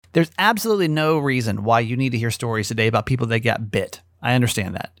There's absolutely no reason why you need to hear stories today about people that got bit. I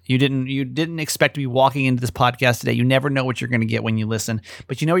understand that. You didn't expect to be walking into this podcast today. You never know what you're going to get when you listen.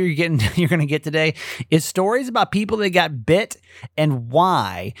 But you know what you're going to get today is stories about people that got bit and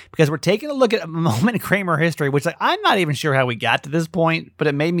why. Because we're taking a look at a moment in Kramer history, which I'm not even sure how we got to this point, but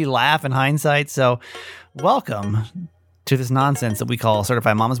it made me laugh in hindsight. So welcome to this nonsense that we call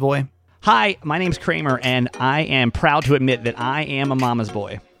Certified Mama's Boy. Hi, my name's Kramer, and I am proud to admit that I am a mama's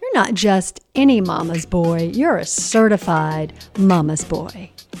boy. You're not just any mama's boy, you're a certified mama's boy.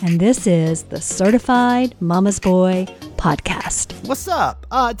 And this is the Certified Mama's Boy podcast. What's up?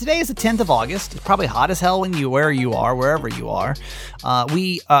 Today is the 10th of August. It's probably hot as hell wherever you are.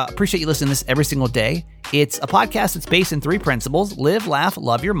 We appreciate you listening to this every single day. It's a podcast that's based in 3 principles: live, laugh,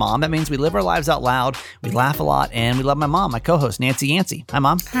 love your mom. That means we live our lives out loud, we laugh a lot, and we love my mom, my co-host, Nancy Yancey. Hi,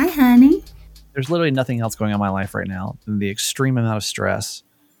 Mom. Hi, honey. There's literally nothing else going on in my life right now than the extreme amount of stress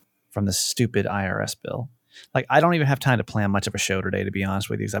from the stupid IRS bill. Like, I don't even have time to plan much of a show today, to be honest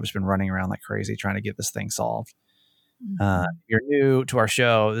with you, because I've just been running around like crazy trying to get this thing solved. If you're new to our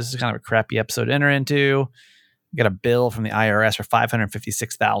show, this is kind of a crappy episode to enter into. We got a bill from the IRS for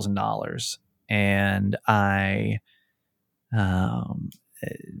 $556,000. And I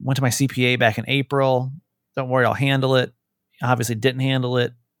went to my CPA back in April. Don't worry, I'll handle it. Obviously didn't handle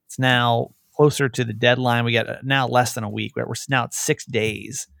it. It's now closer to the deadline. We got now less than a week. We're now at 6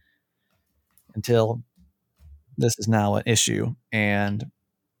 days until this is now an issue. And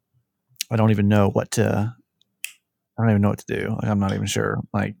I don't even know what to do. Like, I'm not even sure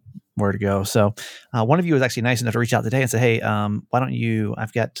where to go. So one of you was actually nice enough to reach out today and say, hey, why don't you,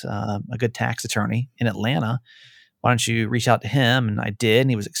 I've got a good tax attorney in Atlanta. Why don't you reach out to him? And I did, and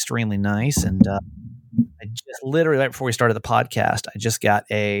he was extremely nice. And I just literally right before we started the podcast, I just got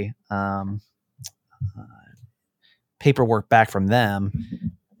a paperwork back from them.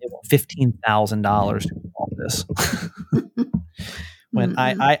 They want $15,000 to do all this. When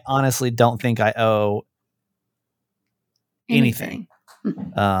I honestly don't think I owe anything.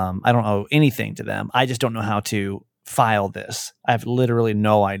 I don't owe anything to them. I just don't know how to file this. I have literally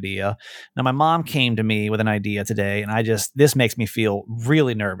no idea. Now, my mom came to me with an idea today, and this makes me feel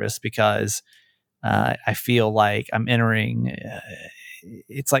really nervous because I feel like I'm entering.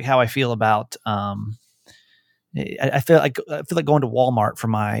 It's like how I feel about. I feel like going to Walmart for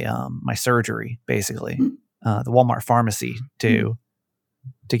my my surgery, basically, the Walmart pharmacy to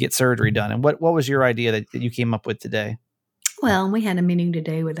get surgery done. And what was your idea that you came up with today? Well, we had a meeting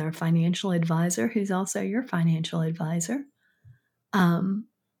today with our financial advisor, who's also your financial advisor. And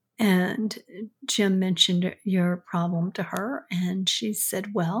Jim mentioned your problem to her, and she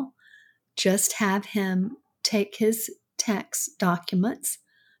said, well, just have him take his tax documents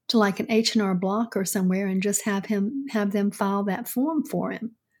to like an H&R Block or somewhere and just have them file that form for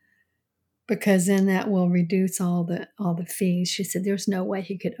him, because then that will reduce all the fees. She said there's no way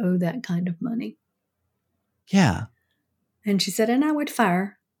he could owe that kind of money. Yeah. And she said, and I would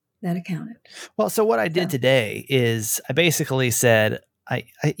fire that accountant. Well, so what I did today is I basically said, I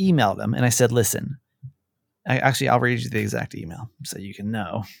emailed him and I said, listen, I'll read you the exact email so you can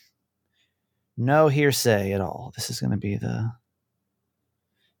know. No hearsay at all. This is going to be the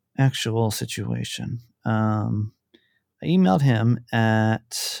actual situation. I emailed him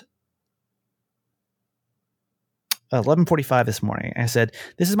at 11:45 this morning. I said,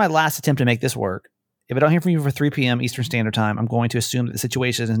 this is my last attempt to make this work. If I don't hear from you for 3 p.m. Eastern Standard Time, I'm going to assume that the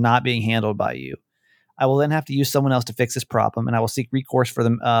situation is not being handled by you. I will then have to use someone else to fix this problem, and I will seek recourse for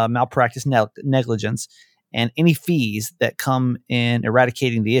the malpractice negligence and any fees that come in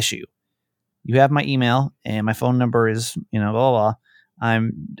eradicating the issue. You have my email, and my phone number is, blah, blah, blah.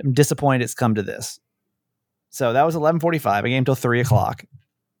 I'm disappointed it's come to this. So that was 11:45. I gave him till 3 o'clock.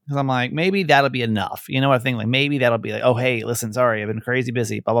 Because I'm like, maybe that'll be enough. You know what I think? Like, maybe that'll be like, oh, hey, listen, sorry, I've been crazy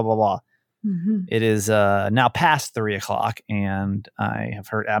busy, blah, blah, blah, blah. Mm-hmm. It is now past 3 o'clock, and I have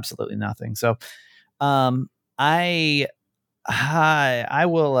heard absolutely nothing. So I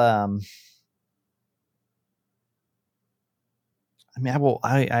will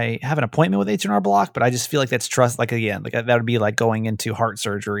I have an appointment with H&R Block, but I just feel like that's trust. Like, again, like that would be like going into heart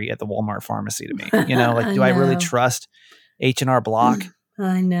surgery at the Walmart pharmacy to me. Do I really trust H&R Block?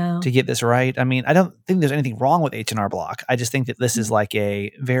 I know. To get this right. I mean, I don't think there's anything wrong with H&R Block. I just think that this is like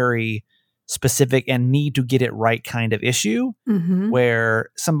a very specific and need to get it right kind of issue,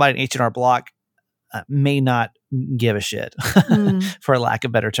 where somebody in H&R Block may not give a shit, for lack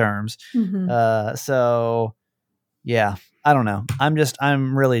of better terms. So yeah, I don't know.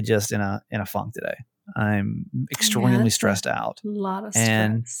 I'm really just in a funk today. I'm extremely stressed out. A lot of stress.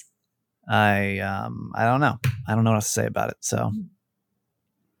 And I don't know. I don't know what to say about it. So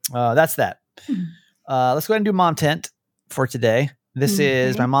That's that. Let's go ahead and do mom tent for today. This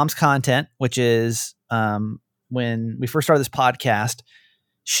is my mom's content, which is when we first started this podcast,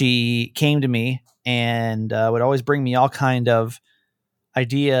 she came to me and would always bring me all kind of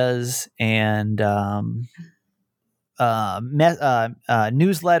ideas and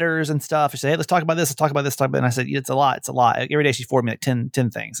newsletters and stuff. She said, hey, let's talk about this. Let's talk about this. Talk about it. And I said, it's a lot. It's a lot. Every day she forwarded me like 10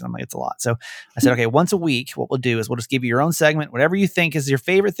 things. And I'm like, it's a lot. So I said, okay, once a week, what we'll do is we'll just give you your own segment, whatever you think is your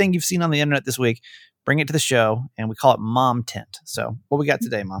favorite thing you've seen on the internet this week, bring it to the show. And we call it Mom Tent. So what we got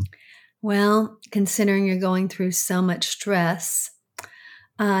today, Mom? Well, considering you're going through so much stress,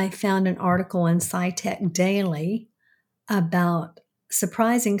 I found an article in SciTech Daily about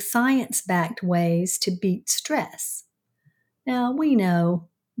surprising science-backed ways to beat stress. Now, we know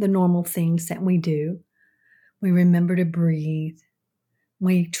the normal things that we do. We remember to breathe.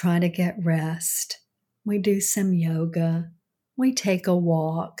 We try to get rest. We do some yoga. We take a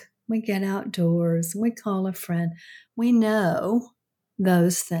walk. We get outdoors. We call a friend. We know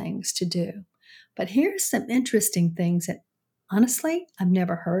those things to do. But here's some interesting things that, honestly, I've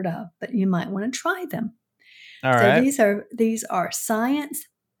never heard of, but you might want to try them. All right. These are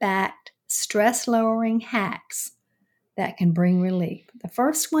science-backed stress-lowering hacks that can bring relief. The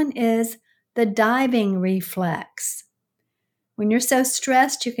first one is the diving reflex. When you're so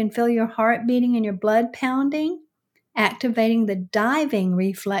stressed, you can feel your heart beating and your blood pounding. Activating the diving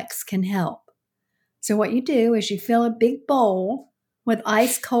reflex can help. So what you do is you fill a big bowl with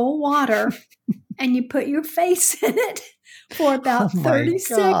ice cold water and you put your face in it for about 30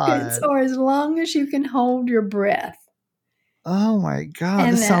 seconds or as long as you can hold your breath. Oh my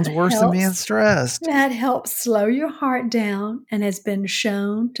God, this sounds worse than being stressed. That helps slow your heart down and has been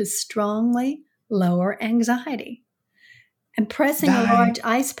shown to strongly lower anxiety. And pressing a large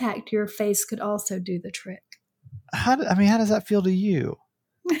ice pack to your face could also do the trick. How does that feel to you?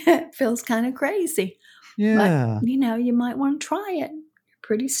 It feels kind of crazy. Yeah. But, you might want to try it. You're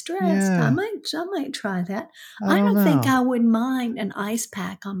pretty stressed. Yeah. I might try that. I don't think I would mind an ice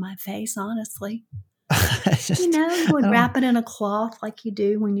pack on my face, honestly. You would wrap it in a cloth like you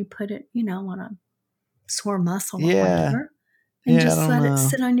do when you put it, on a sore muscle or whatever. And just let it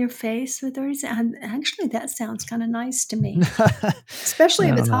sit on your face for 30 seconds. Actually, that sounds kind of nice to me, especially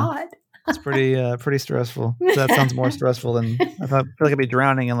if it's hot. It's pretty stressful. That sounds more stressful than I feel like I'd be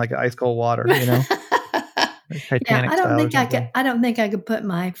drowning in like ice cold water, Like Titanic I don't think I could put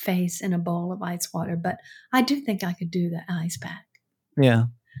my face in a bowl of ice water, but I do think I could do the ice pack. Yeah.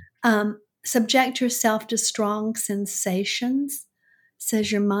 Subject yourself to strong sensations.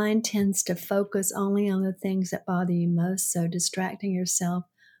 Says your mind tends to focus only on the things that bother you most, so distracting yourself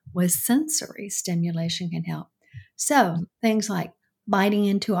with sensory stimulation can help. So things like biting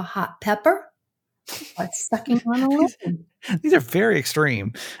into a hot pepper or sucking on a lemon. These are very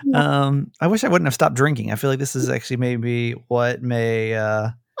extreme. Yeah. I wish I wouldn't have stopped drinking. I feel like this is actually maybe what may actually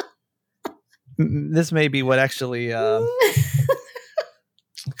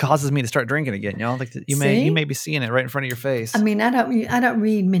causes me to start drinking again. Like you may be seeing it right in front of your face. I mean, I don't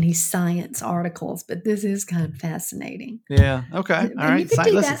read many science articles, but this is kind of fascinating. Yeah. Okay. All right. You could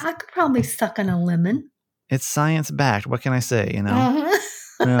do that. I could probably suck on a lemon. It's science backed. What can I say? Uh-huh.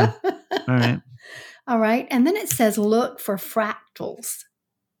 Yeah. All right. All right. And then it says, look for fractals.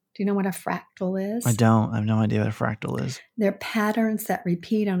 Do you know what a fractal is? I don't. I have no idea what a fractal is. They're patterns that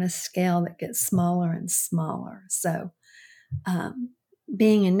repeat on a scale that gets smaller and smaller. So,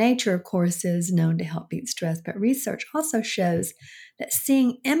 being in nature, of course, is known to help beat stress, but research also shows that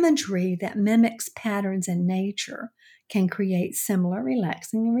seeing imagery that mimics patterns in nature can create similar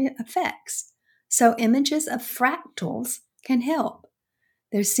relaxing effects. So images of fractals can help.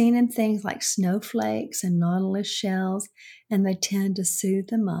 They're seen in things like snowflakes and nautilus shells, and they tend to soothe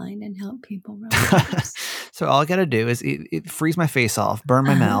the mind and help people relax. So all I got to do is freeze my face off, burn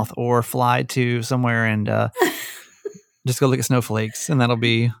my mouth, or fly to somewhere and just go look at snowflakes, and that'll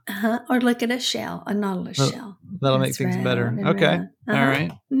be... Or look at a nautilus shell. That'll make things better. Okay. All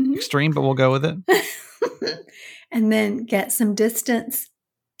right. Mm-hmm. Extreme, but we'll go with it. And then get some distancing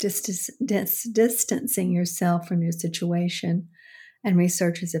yourself from your situation. And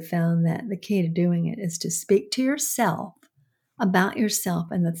researchers have found that the key to doing it is to speak to yourself about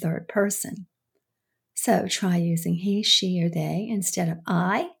yourself in the third person. So try using he, she, or they instead of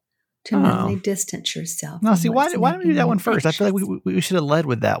I to mentally distance yourself. No, see, why don't we do that one first? I feel like we should have led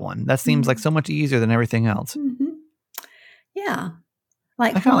with that one. That seems like so much easier than everything else. Mm-hmm. Yeah.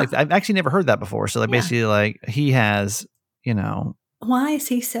 I kind of like that. I've actually never heard that before. So basically he has, Why is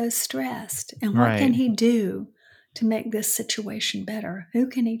he so stressed? And what can he do to make this situation better? Who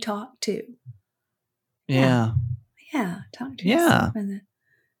can he talk to? Yeah. Yeah. Talk to yourself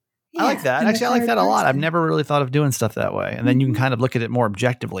I like that. in the Actually, I like third that a lot. I've person. never really thought of doing stuff that way. And then you can kind of look at it more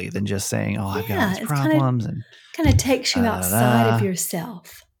objectively than just saying, oh, I've got these it's problems. And kind of takes you outside of da-da-da.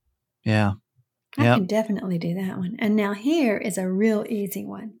 yourself. yeah. I Yep. can definitely do that one. And now here is a real easy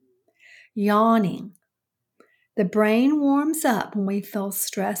one. Yawning. The brain warms up when we feel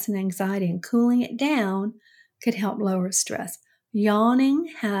stress and anxiety, and cooling it down could help lower stress. Yawning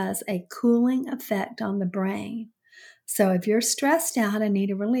has a cooling effect on the brain. So if you're stressed out and need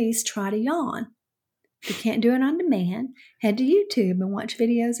a release, try to yawn. If you can't do it on demand, head to YouTube and watch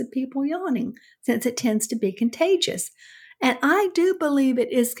videos of people yawning, since it tends to be contagious. And I do believe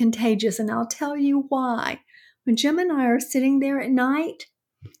it is contagious, and I'll tell you why. When Jim and I are sitting there at night,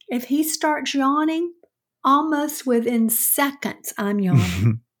 if he starts yawning, almost within seconds, I'm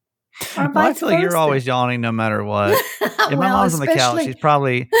yawning. Or Well, I vice feel like you're versa. always yawning no matter what. If my Well, mom's on the couch,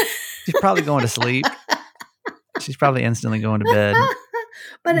 especially- she's probably going to sleep. She's probably instantly going to bed.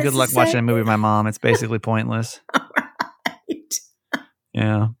 But Good it's luck the watching a same- movie with my mom. It's basically pointless. Right.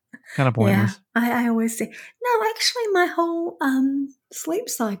 Yeah. Kind of pointless. Yeah, I always say, no, actually, my whole sleep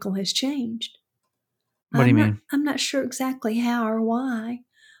cycle has changed. What do you mean? I'm not sure exactly how or why,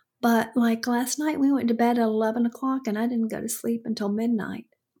 but like last night, we went to bed at 11 o'clock and I didn't go to sleep until midnight.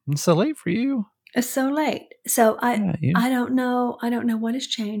 It's so late for you. It's so late. So Yeah, I don't know. I don't know what has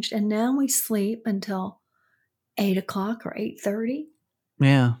changed. And now we sleep until 8 o'clock or 8:30,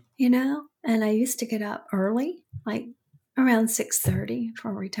 Yeah. and I used to get up early, like around 6:30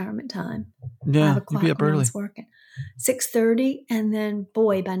 for retirement time. 5 Yeah. You'd o'clock be up when I early. was working. 6:30, and then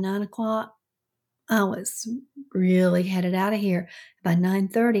boy, by 9 o'clock, I was really headed out of here. By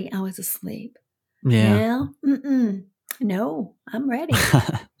 9:30, I was asleep. Yeah. Now, no, I'm ready.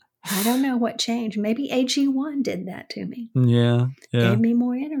 I don't know what changed. Maybe AG1 did that to me. Yeah. Yeah. Gave me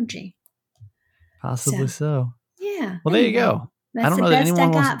more energy. Possibly so. Yeah. Well, there you anyway, go. That's don't the know that best I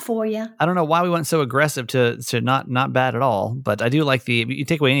anyone wants- got for you. I don't know why we went so aggressive to not bad at all, but I do like if you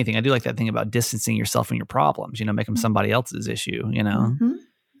take away anything, I do like that thing about distancing yourself from your problems, make them somebody else's issue, Mhm.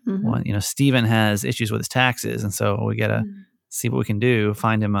 Mhm. Well, Steven has issues with his taxes. And so we got to see what we can do,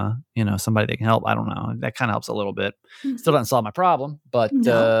 find him somebody that can help. I don't know. That kind of helps a little bit. Mhm. Still doesn't solve my problem, but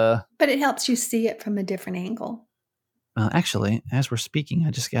No. But it helps you see it from a different angle. actually, as we're speaking,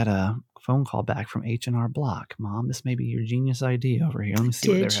 I just got a phone call back from H&R Block. Mom, this may be your genius idea over here. Let me see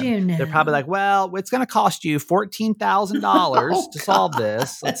what Did they're you know? They're probably like, well, it's going to cost you $14,000 to solve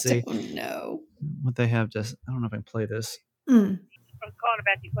this. Let's see No. what they have. I don't know if I can play this. I was calling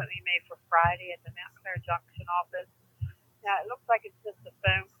about the appointment you made for Friday at the Mount Clair Junction office. Now, it looks like it's just a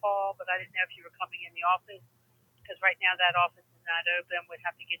phone call, but I didn't know if you were coming in the office, because right now that office is not open. We'd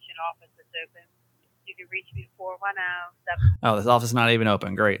have to get you an office that's open. You can reach me at 410-7. Oh, this office is not even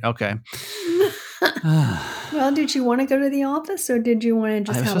open. Great. Okay. Well, did you want to go to the office, or did you want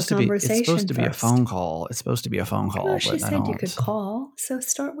to just have a conversation? It's supposed to be a first? phone call. It's supposed to be a phone call. Well, she but I said you don't. could call, so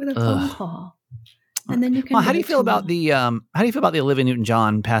start with a phone call, and then you can. Well, how do you feel about the Olivia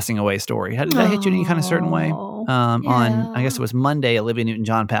Newton-John passing away story? Did that hit you in any kind of certain way? On I guess it was Monday, Olivia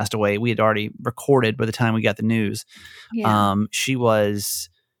Newton-John passed away. We had already recorded by the time we got the news. Yeah. She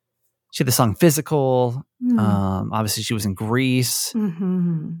had the song "Physical." Obviously, she was in Grease,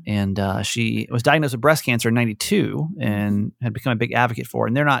 and she was diagnosed with breast cancer in '92 and had become a big advocate for it.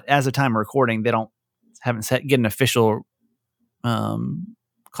 And they're not, as of time of recording, they haven't get an official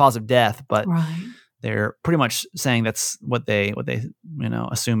cause of death, but Right. they're pretty much saying that's what they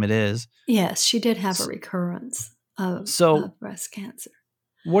assume it is. Yes, she did have a recurrence of breast cancer.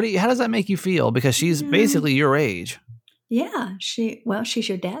 How does that make you feel? Because she's basically your age. Yeah, she's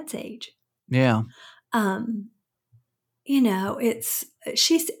your dad's age. Yeah.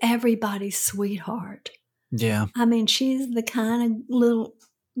 She's everybody's sweetheart. Yeah. I mean, she's the kind of little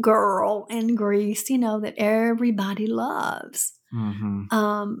girl in Grease, that everybody loves. Mm-hmm.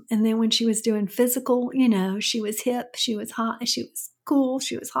 And then when she was doing Physical, she was hip, she was hot, she was cool,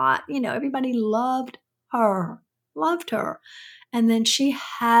 she was hot. Everybody loved her. And then she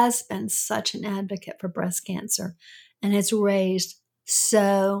has been such an advocate for breast cancer and has raised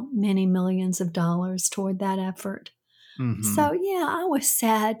so many millions of dollars toward that effort. Mm-hmm. So, yeah, I was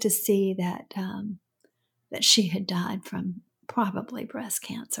sad to see that she had died from probably breast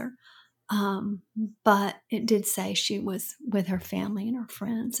cancer. But it did say she was with her family and her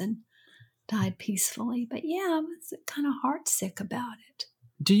friends and died peacefully. But yeah, I was kind of heartsick about it.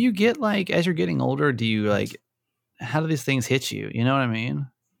 Do you get as you're getting older, do you how do these things hit you? You know what I mean?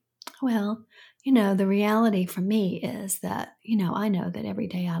 Well, the reality for me is that, I know that every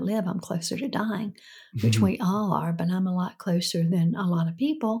day I live, I'm closer to dying, which we all are, but I'm a lot closer than a lot of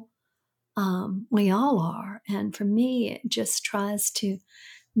people. We all are. And for me, it just tries to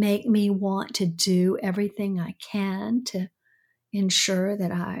make me want to do everything I can to ensure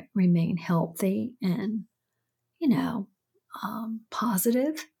that I remain healthy and,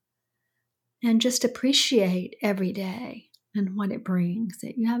 positive, and just appreciate every day and what it brings.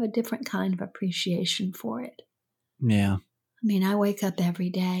 That you have a different kind of appreciation for it. Yeah. I mean, I wake up every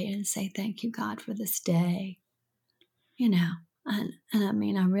day and say, thank you, God, for this day. And I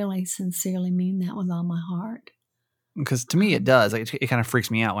mean, I really sincerely mean that with all my heart. Because to me, it does. Like, it kind of freaks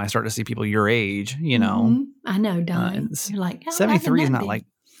me out when I start to see people your age, Mm-hmm. I know, Donnie. You're like, 73 is not like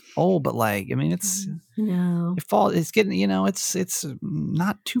old, but like, I mean, it's, it's getting, it's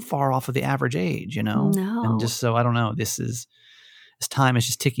not too far off of the average age, No. And just so, I don't know, this time is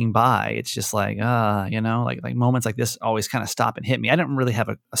just ticking by. It's just like, like moments like this always kind of stop and hit me. I didn't really have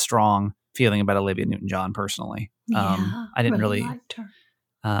a strong feeling about Olivia Newton-John personally. Yeah, I didn't really liked her.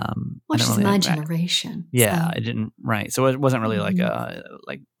 Well, she's my generation. Yeah, so. It didn't. Right. So it wasn't really like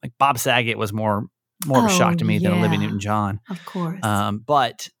Bob Saget was more of a shock to me than Olivia Newton-John. Of course.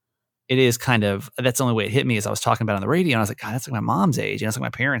 But it is kind of, that's the only way it hit me is I was talking about it on the radio and I was like, God, that's like my mom's age. And that's like my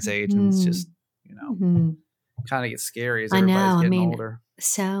parents' age. And it's just, kind of gets scary as everybody's getting older.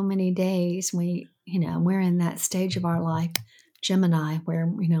 So many days we're in that stage of our life, Jim and I, where,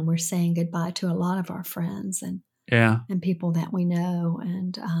 we're saying goodbye to a lot of our friends and people that we know.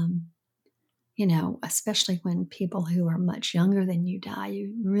 And, especially when people who are much younger than you die,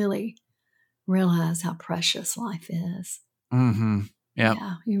 you really realize how precious life is. Mm-hmm. Yep.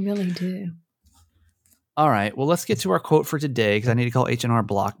 Yeah, you really do. All right. Well, let's get to our quote for today because I need to call H&R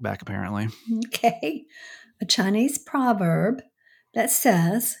Block back, apparently. Okay. A Chinese proverb that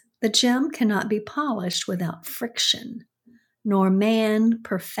says, the gem cannot be polished without friction, nor man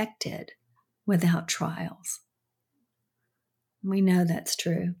perfected without trials. We know that's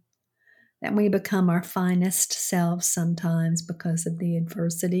true, that we become our finest selves sometimes because of the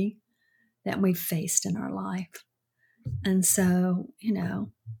adversity that we've faced in our life. And so,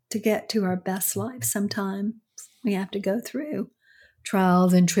 to get to our best life, sometimes we have to go through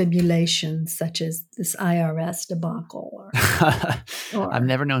trials and tribulations such as this IRS debacle. Or I've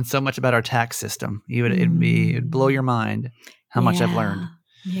never known so much about our tax system. It'd blow your mind how much I've learned.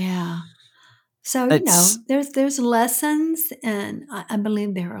 Yeah. So, there's lessons, and I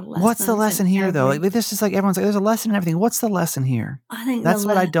believe there are lessons. What's the lesson here, though? Like, this is like everyone's like, there's a lesson in everything. What's the lesson here? I think that's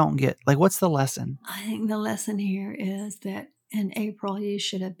what I don't get. Like, what's the lesson? I think the lesson here is that in April, you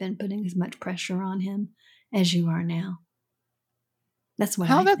should have been putting as much pressure on him as you are now. That's what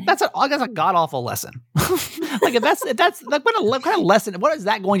I think. That's a god awful lesson. Like if that's like what kind of lesson? What is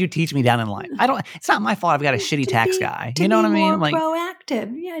that going to teach me down in life? It's not my fault. I've got a shitty tax guy. You know what I mean? Like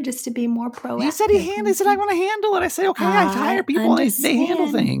proactive. Yeah, just to be more proactive. He said he said I want to handle it. I say okay. I hire people. They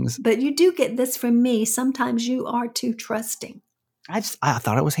handle things. But you do get this from me. Sometimes you are too trusting. I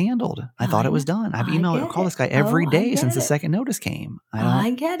thought it was handled. I thought it was done. I've emailed or called this guy every day since the second notice came. I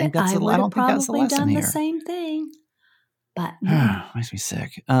get it. I would have probably done the same thing. But makes me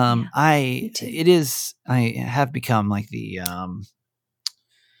sick. I have become like the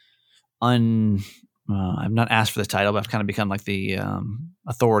I've not asked for this title, but I've kind of become like the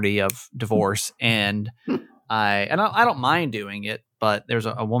authority of divorce, and I don't mind doing it. But there's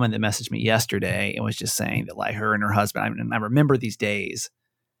a woman that messaged me yesterday and was just saying that like her and her husband, and I remember these days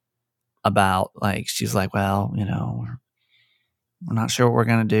about like she's like, well, we're not sure what we're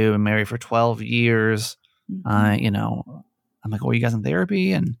gonna do. Been married for 12 years. I'm like, well, you guys in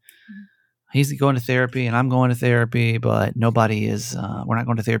therapy? And he's going to therapy and I'm going to therapy, but nobody is, we're not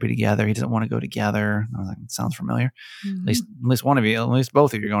going to therapy together. He doesn't want to go together. I was like, it sounds familiar. Mm-hmm. At least one of you, at least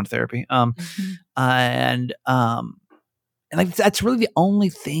both of you are going to therapy. And like, that's really the only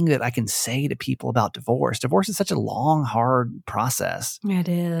thing that I can say to people about divorce. Divorce is such a long, hard process. It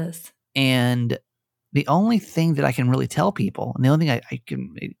is. And the only thing that I can really tell people, and the only thing I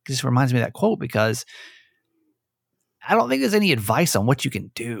can, it just reminds me of that quote because I don't think there's any advice on what you can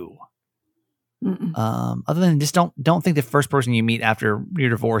do. Other than just don't think the first person you meet after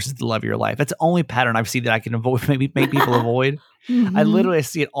your divorce is the love of your life. That's the only pattern I've seen that I can avoid, maybe make people avoid. Mm-hmm. I literally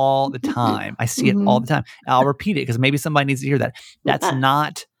see it all the time. I see it all the time. I'll repeat it because maybe somebody needs to hear that. That's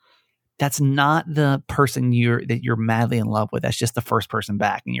not the person you're madly in love with. That's just the first person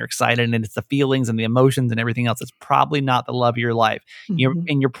back, and you're excited, and it's the feelings and the emotions and everything else. It's probably not the love of your life.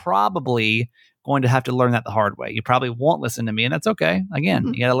 You're probably going to have to learn that the hard way. You probably won't listen to me, and that's okay.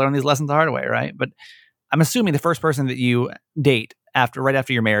 Again, you got to learn these lessons the hard way, right? But I'm assuming the first person that you date right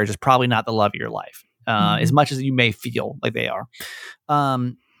after your marriage is probably not the love of your life, as much as you may feel like they are.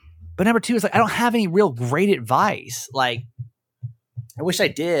 But number two is like I don't have any real great advice. Like I wish I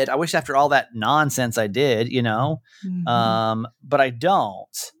did. I wish after all that nonsense I did, Mhm. but I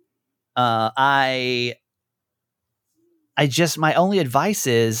don't. I just, my only advice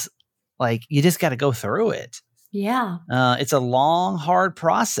is like, you just got to go through it. Yeah. It's a long, hard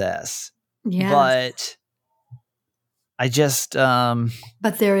process, Yes. but I just,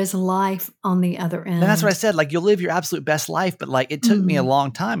 But there is life on the other end. and that's what I said. Like, you'll live your absolute best life, but like, it took me a Mhm.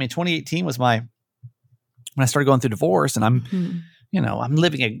 long time. I mean, 2018 was when I started going through divorce, and I'm, Mhm. I'm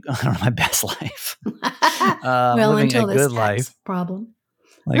living I don't know, my best life. Well, living until a this good tax life. problem.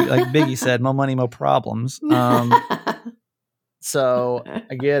 Like Biggie said, more money, more problems. So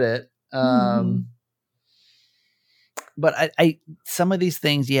I get it. Mhm. But I some of these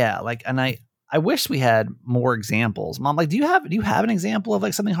things, yeah, like, and I wish we had more examples. Mom, like, do you have an example of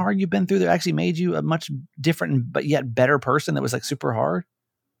like something hard you've been through that actually made you a much different but yet better person that was like super hard?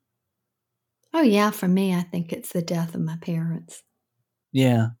 Oh yeah, for me, I think it's the death of my parents.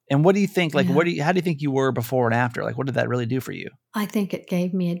 Yeah. And what do you think? Like, Yeah. how do you think you were before and after? Like, what did that really do for you? I think it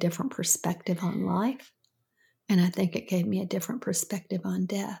gave me a different perspective on life. And I think it gave me a different perspective on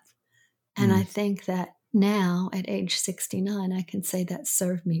death. And I think that now at age 69, I can say that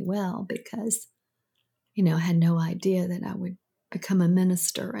served me well because, I had no idea that I would become a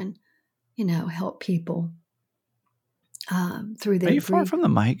minister and, help people through Are their you far grief. from the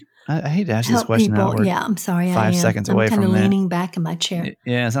mic? I hate to ask you this Help question now. people. We're Yeah, I'm sorry. 5 I am. seconds I'm away kind of from that. leaning back in my chair.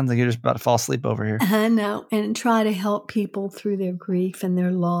 Yeah, it sounds like you're just about to fall asleep over here. I know, and try to help people through their grief and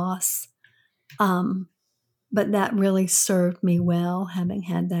their loss. But that really served me well, having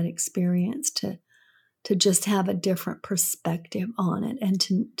had that experience to just have a different perspective on it and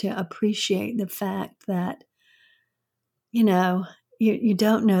to appreciate the fact that, you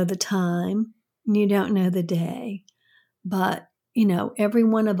don't know the time, you don't know the day, but, every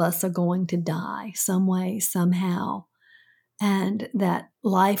one of us are going to die some way, somehow, and that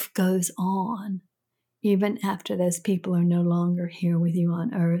life goes on even after those people are no longer here with you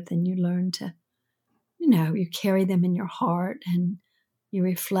on earth, and you learn to, you carry them in your heart and you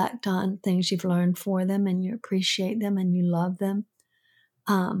reflect on things you've learned for them and you appreciate them and you love them.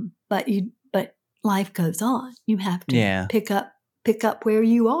 But life goes on. You have to pick up where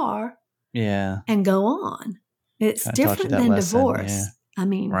you are and go on. It's Kinda taught you different that than lesson, divorce. yeah. I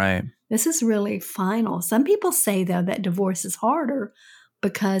mean, Right. this is really final. Some people say, though, that divorce is harder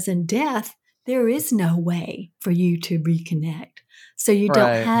because in death, there is no way for you to reconnect. So you don't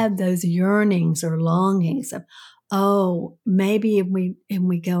Right. have those yearnings or longings of, oh, maybe if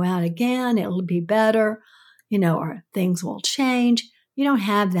we go out again, it'll be better, or things will change. You don't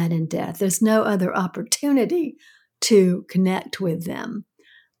have that in death. There's no other opportunity to connect with them.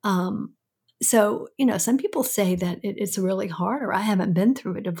 So, some people say that it's really harder. I haven't been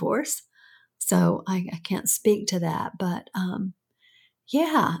through a divorce, so I can't speak to that. But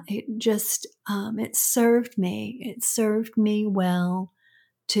yeah, it just it served me. It served me well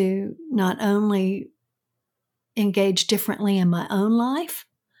to not only engage differently in my own life,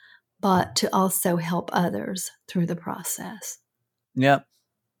 but to also help others through the process. Yep.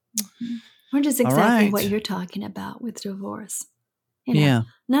 Which is All exactly right. what you're talking about with divorce. Yeah.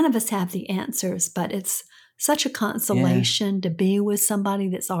 None of us have the answers, but it's such a consolation to be with somebody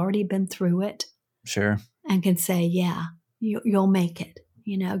that's already been through it Sure. and can say, yeah, you'll make it,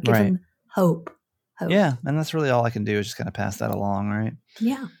 give Right. them hope. Yeah. And that's really all I can do is just kind of pass that along, right?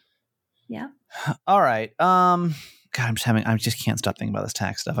 Yeah. Yeah. All right. God, I just can't stop thinking about this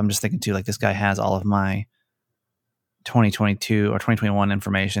tax stuff. I'm just thinking too, like, this guy has all of my 2022 or 2021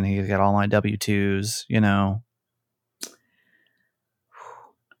 information. He's got all my W-2s,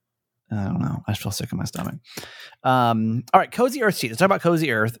 I don't know. I just feel sick in my stomach. All right. Cozy Earth sheets. Let's talk about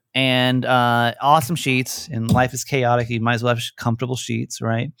Cozy Earth and awesome sheets. And life is chaotic. You might as well have comfortable sheets,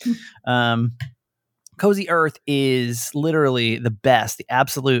 right? Cozy Earth is literally the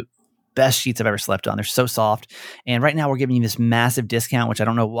absolute best sheets I've ever slept on. They're so soft. And right now we're giving you this massive discount, which I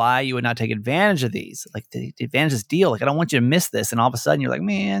don't know why you would not take advantage of these. Like, the advantage of this deal. Like, I don't want you to miss this. And all of a sudden you're like,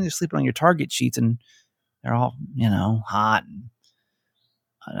 man, you're sleeping on your Target sheets and they're all, hot.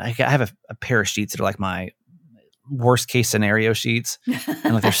 And I have a pair of sheets that are like my worst case scenario sheets.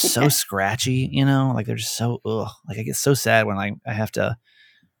 And like, they're so scratchy, like they're just so, like, I get so sad when I have to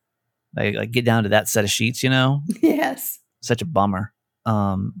like get down to that set of sheets, Yes. Such a bummer.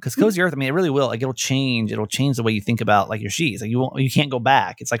 Because Cozy Earth, I mean, it really will. Like, it'll change the way you think about like your sheets. Like, you can't go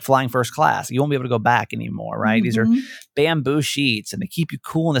back. It's like flying first class. You won't be able to go back anymore, right? Mm-hmm. These are bamboo sheets, and they keep you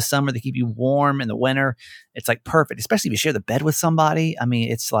cool in the summer. They keep you warm in the winter. It's like perfect, especially if you share the bed with somebody. I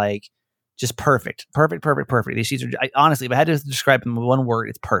mean, it's like Just perfect. These sheets are, honestly, if I had to describe them in one word,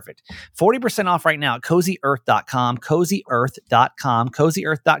 it's perfect. 40% off right now at CozyEarth.com,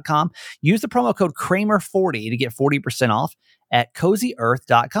 CozyEarth.com. Use the promo code Kramer40 to get 40% off at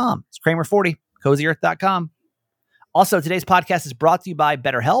CozyEarth.com. It's Kramer40, CozyEarth.com. Also, today's podcast is brought to you by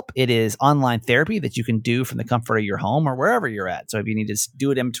BetterHelp. It is online therapy that you can do from the comfort of your home or wherever you're at. So if you need to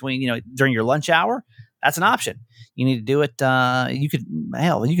do it in between, during your lunch hour, that's an option. You need to do it. You could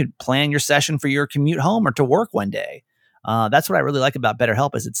plan your session for your commute home or to work one day. That's what I really like about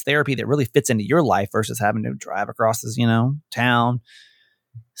BetterHelp is it's therapy that really fits into your life versus having to drive across this, town,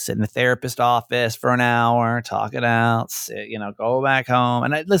 sit in the therapist office for an hour, talk it out, go back home.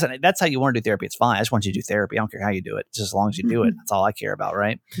 And listen, that's how you want to do therapy. It's fine. I just want you to do therapy. I don't care how you do it. Just as long as you do it. That's all I care about.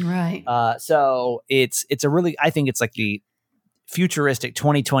 Right. Right. So it's a really, I think it's like the futuristic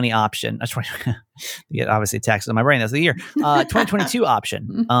 2020 option. That's you get obviously text in my brain. That's the year 2022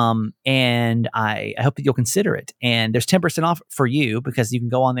 option. And I hope that you'll consider it. And there's 10% off for you because you can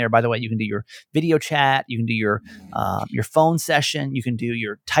go on there. By the way, you can do your video chat. You can do your phone session. You can do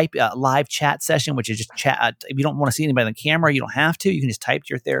your live chat session, which is just chat. If you don't want to see anybody on the camera, you don't have to. You can just type to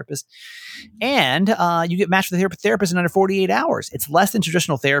your therapist, and you get matched with a therapist in under 48 hours. It's less than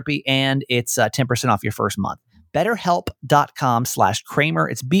traditional therapy, and it's 10% off your first month. BetterHelp.com/Kramer.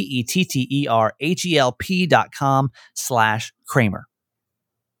 It's BetterHelp.com/Kramer.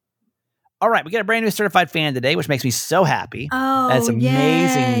 All right, we got a brand new certified fan today, which makes me so happy. Oh, that's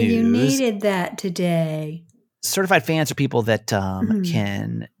amazing news. You needed that today. Certified fans are people that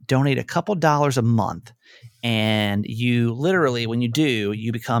can donate a couple dollars a month, and you literally, when you do,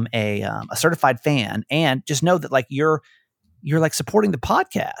 you become a certified fan. And just know that, like, you're like supporting the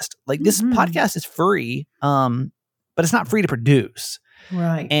podcast. Like this podcast is free, but it's not free to produce.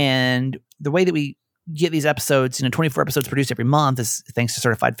 Right. And the way that we get these episodes, 24 episodes produced every month is thanks to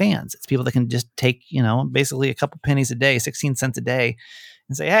certified fans. It's people that can just take, basically a couple pennies a day, 16 cents a day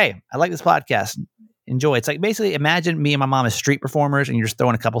and say, hey, I like this podcast. Enjoy. It's like basically imagine me and my mom as street performers and you're just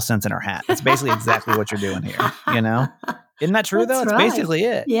throwing a couple cents in our hat. That's basically exactly what you're doing here. Isn't that true though? It's basically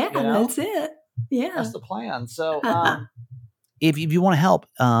it. Yeah, that's it. Yeah. That's the plan. So, if you want to help,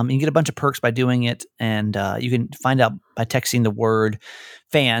 you can get a bunch of perks by doing it. And you can find out by texting the word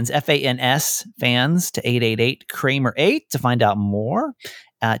fans, FANS, fans to 888-Kramer8 to find out more.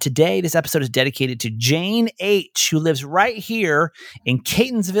 Today, this episode is dedicated to Jane H., who lives right here in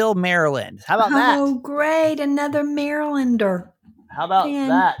Catonsville, Maryland. How about that? Oh, great. Another Marylander. How about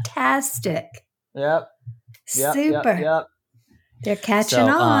that? Fantastic. Yep. Super. Yep. They're catching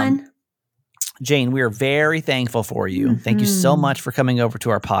on. Jane, we are very thankful for you. Thank you so much for coming over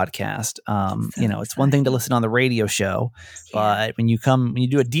to our podcast. It's one thing to listen on the radio show, but when you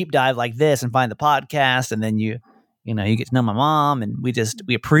do a deep dive like this and find the podcast, and then you get to know my mom, and we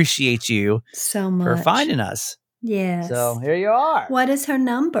appreciate you so much for finding us. Yes. So here you are. What is her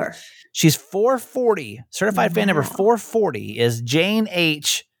number? She's 440. Certified fan number 440 is Jane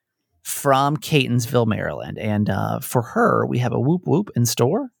H. from Catonsville, Maryland. And for her, we have a whoop whoop in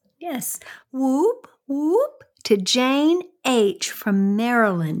store. Yes. Whoop, whoop to Jane H. from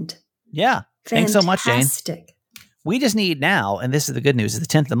Maryland. Yeah. Thanks so much, Jane. Fantastic. We just need now, and this is the good news, it's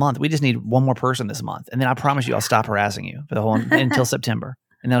the 10th of the month. We just need one more person this month. And then I promise you I'll stop harassing you for the whole until September.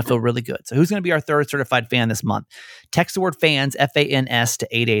 And that'll feel really good. So who's going to be our third certified fan this month? Text the word fans, FANS to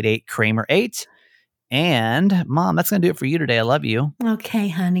 888-Kramer8. And Mom, that's going to do it for you today. I love you. Okay,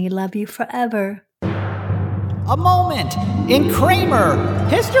 honey. Love you forever. A moment in Kramer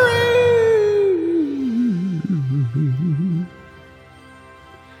history.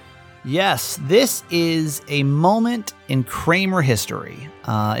 Yes, this is a moment in Kramer history.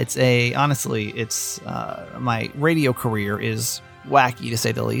 It's my radio career is wacky to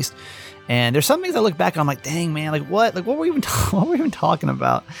say the least. And there's some things I look back and I'm like, dang man, what were we even talking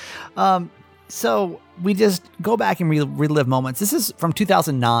about? So we just go back and relive moments. This is from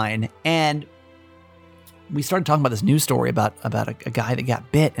 2009, and we started talking about this news story about a guy that got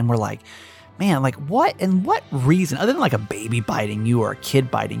bit, and we're like, man, what reason, other than a baby biting you or a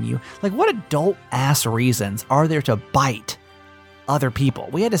kid biting you, what adult ass reasons are there to bite other people?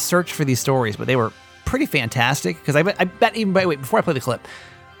 We had to search for these stories, but they were pretty fantastic, because I bet even, wait, before I play the clip,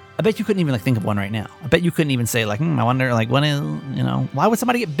 I bet you couldn't even think of one right now. I bet you couldn't even say I wonder when is, why would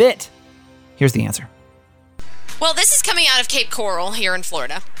somebody get bit? Here's the answer. Well, this is coming out of Cape Coral here in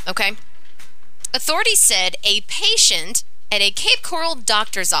Florida, okay? Authorities said a patient at a Cape Coral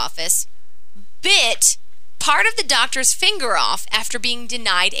doctor's office bit part of the doctor's finger off after being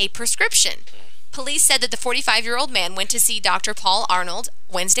denied a prescription. Police said that the 45-year-old man went to see Dr. Paul Arnold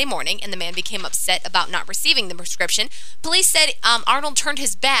Wednesday morning, and the man became upset about not receiving the prescription. Police said Arnold turned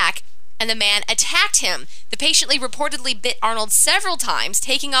his back and the man attacked him. The patient reportedly bit Arnold several times,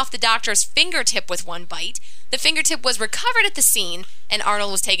 taking off the doctor's fingertip with one bite. The fingertip was recovered at the scene, and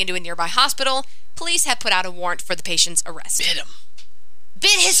Arnold was taken to a nearby hospital. Police have put out a warrant for the patient's arrest. Bit him.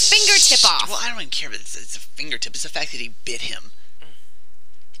 Bit his fingertip off. Well, I don't even care if it's a fingertip. It's the fact that he bit him.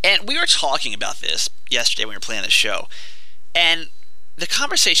 And we were talking about this yesterday when we were planning the show. And the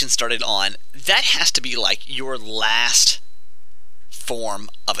conversation started on, that has to be like your last form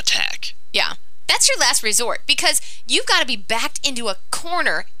of attack. Yeah. That's your last resort, because you've got to be backed into a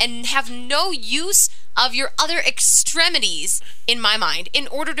corner and have no use of your other extremities, in my mind, in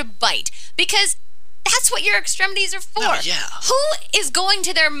order to bite. Because that's what your extremities are for. Oh, yeah. Who is going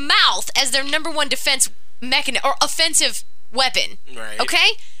to their mouth as their number one defense mechanism or offensive weapon? Right.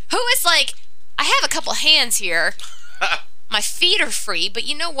 Okay? Who is like, I have a couple hands here. My feet are free, but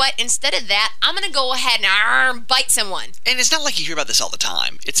you know what? Instead of that, I'm going to go ahead and bite someone. And it's not like you hear about this all the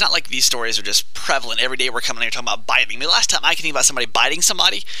time. It's not like these stories are just prevalent. Every day we're coming here talking about biting. I mean, the last time I can think about somebody biting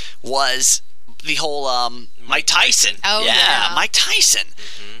somebody was the whole Mike Tyson. Oh, yeah. Mike Tyson.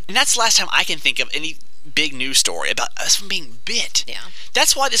 Mm-hmm. And that's the last time I can think of any big news story about us from being bit. Yeah.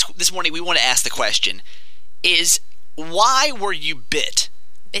 That's why this morning we want to ask the question is, why were you bit?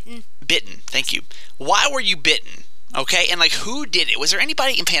 Bitten. Thank you. Why were you bitten? Okay, and like, who did it? Was there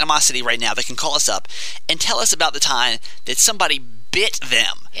anybody in Panama City right now that can call us up and tell us about the time that somebody bit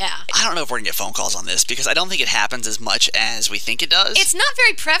them? Yeah. I don't know if we're going to get phone calls on this, because I don't think it happens as much as we think it does. It's not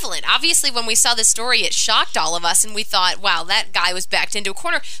very prevalent. Obviously, when we saw this story, it shocked all of us, and we thought, wow, that guy was backed into a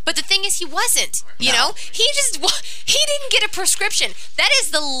corner. But the thing is, he wasn't. You know? He didn't get a prescription. That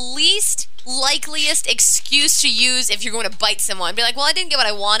is the least likeliest excuse to use if you're going to bite someone. Be like, well, I didn't get what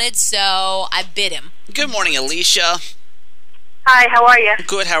I wanted, so I bit him. Good morning, Alicia. Hi, how are you?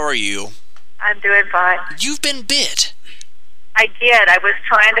 Good, how are you? I'm doing fine. You've been bit. I did. I was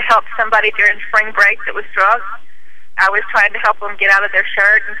trying to help somebody during spring break that was drunk. I was trying to help them get out of their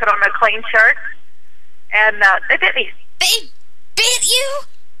shirt and put on a clean shirt. And they bit me. They bit you?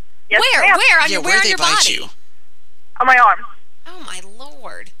 Yes, where? ma'am. Where? Yeah, Where where'd on they your bite body? you? On my arm. Oh, my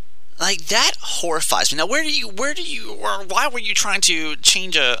Lord. Like, that horrifies me. Now, why were you trying to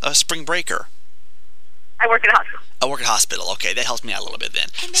change a spring breaker? I work at a hospital. I work at a hospital. Okay, that helps me out a little bit then.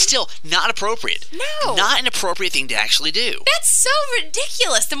 Still, not appropriate. No. Not an appropriate thing to actually do. That's so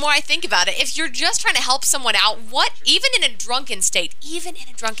ridiculous the more I think about it. If you're just trying to help someone out, even in a drunken state,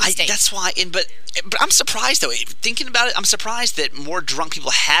 That's why, but I'm surprised, though. Thinking about it, I'm surprised that more drunk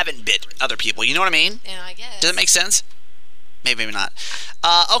people haven't bit other people. You know what I mean? Yeah, I guess. Does that make sense? Maybe not.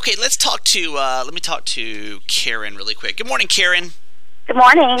 Okay, let me talk to Karen really quick. Good morning, Karen. Good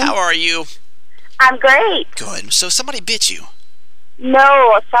morning. How are you? I'm great. Good. So somebody bit you?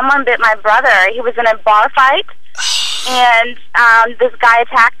 No, someone bit my brother. He was in a bar fight, and this guy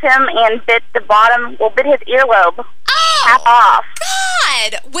attacked him and bit his earlobe. Oh, half off.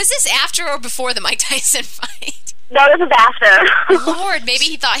 God! Was this after or before the Mike Tyson fight? No, this is after. Lord, maybe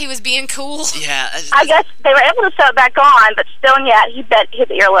he thought he was being cool. Yeah. I guess they were able to sew it back on, but still, yeah, he bit his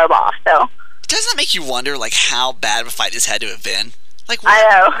earlobe off, so. Doesn't that make you wonder, like, how bad of a fight this had to have been? Like, I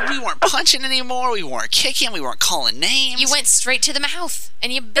know. We weren't punching anymore. We weren't kicking. We weren't calling names. You went straight to the mouth,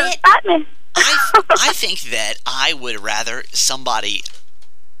 and you bit. I think that I would rather somebody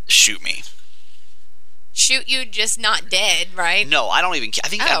shoot me. Shoot you, just not dead, right? No, I don't even care. I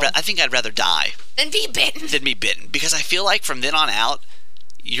think I'd rather die than be bitten. Because I feel like from then on out,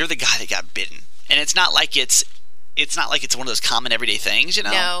 you're the guy that got bitten, and it's not like it's one of those common everyday things, you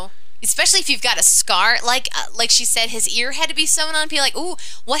know? No. Especially if you've got a scar, like she said, his ear had to be sewn on. Be like, ooh,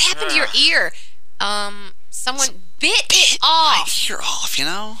 what happened to your ear? Someone bit off. My ear off, you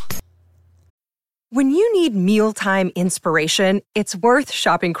know? When you need mealtime inspiration, it's worth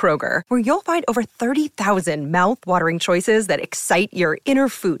shopping Kroger, where you'll find over 30,000 mouth-watering choices that excite your inner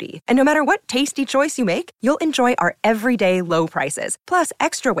foodie. And no matter what tasty choice you make, you'll enjoy our everyday low prices, plus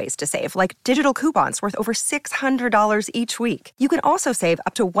extra ways to save, like digital coupons worth over $600 each week. You can also save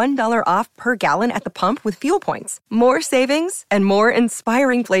up to $1 off per gallon at the pump with fuel points. More savings and more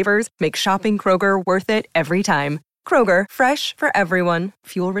inspiring flavors make shopping Kroger worth it every time. Kroger, fresh for everyone.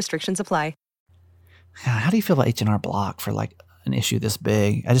 Fuel restrictions apply. How do you feel about H&R Block for like an issue this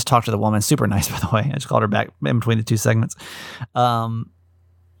big? I just talked to the woman, super nice, by the way. I just called her back in between the two segments. They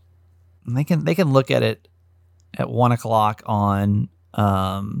can look at it at 1:00 on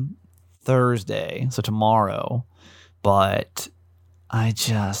Thursday, so tomorrow. But I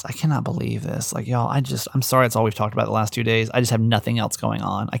cannot believe this. Like, y'all, I'm sorry it's all we've talked about the last 2 days. I just have nothing else going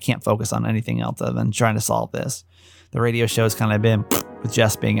on. I can't focus on anything else other than trying to solve this. The radio show's kind of been with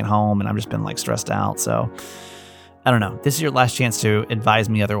Jess being at home, and I've just been like stressed out. So I don't know. This is your last chance to advise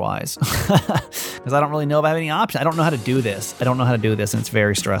me otherwise, because I don't really know if I have any option. I don't know how to do this. And it's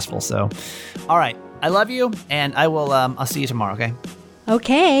very stressful. So, all right. I love you, and I will. I'll see you tomorrow. Okay.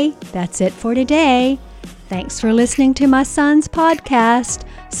 Okay, that's it for today. Thanks for listening to my son's podcast,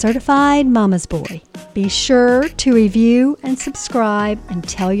 Certified Mama's Boy. Be sure to review and subscribe and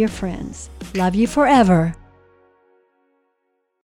tell your friends. Love you forever.